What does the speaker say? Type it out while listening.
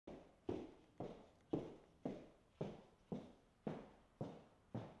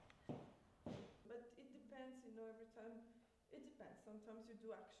sometimes you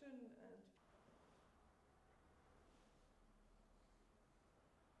do action and...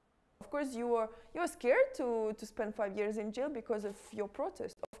 Of course, you're scared to spend 5 years in jail because of your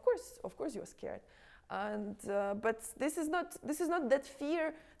protest. Of course, you're scared, and but this is not that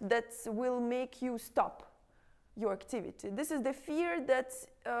fear that will make you stop your activity. This is the fear that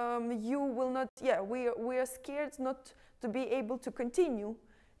you will not. Yeah, we are scared not to be able to continue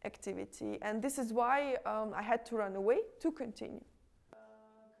activity, and this is why I had to run away to continue.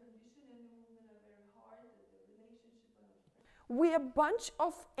 Conditions in the movement are very hard. The relationship. We are a bunch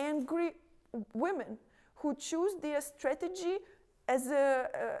of angry women who choose their strategy as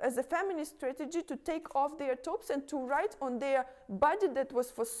a feminist strategy to take off their tops and to write on their body that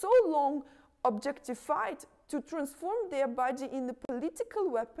was for so long objectified, to transform their body in a political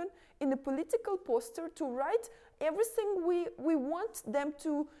weapon, in a political poster, to write everything we want them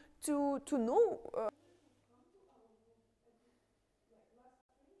to know.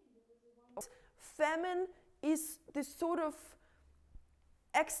 Femen is the sort of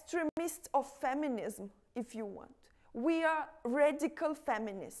extremist of feminism, if you want. We are radical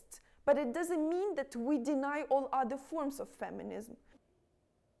feminists, but it doesn't mean that we deny all other forms of feminism.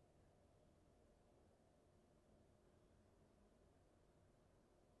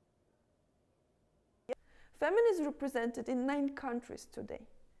 Femen is represented in 9 countries today,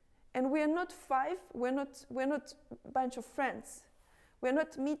 and we are not 5. We're not a bunch of friends. We're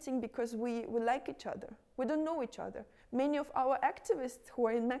not meeting because we like each other. We don't know each other. Many of our activists who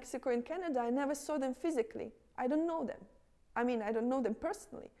are in Mexico and Canada, I never saw them physically. I don't know them. I mean, I don't know them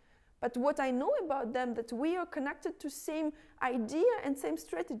personally. But what I know about them, that we are connected to same idea and same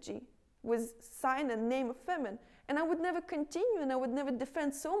strategy with sign and name of Femen. And I would never continue and I would never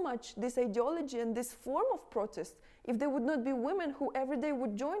defend so much this ideology and this form of protest if there would not be women who every day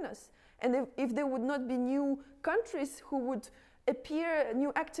would join us. And if there would not be new countries who would appear,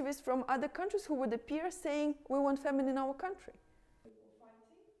 new activists from other countries who would appear saying, we want Femen in our country. Fighting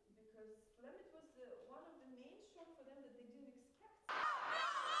because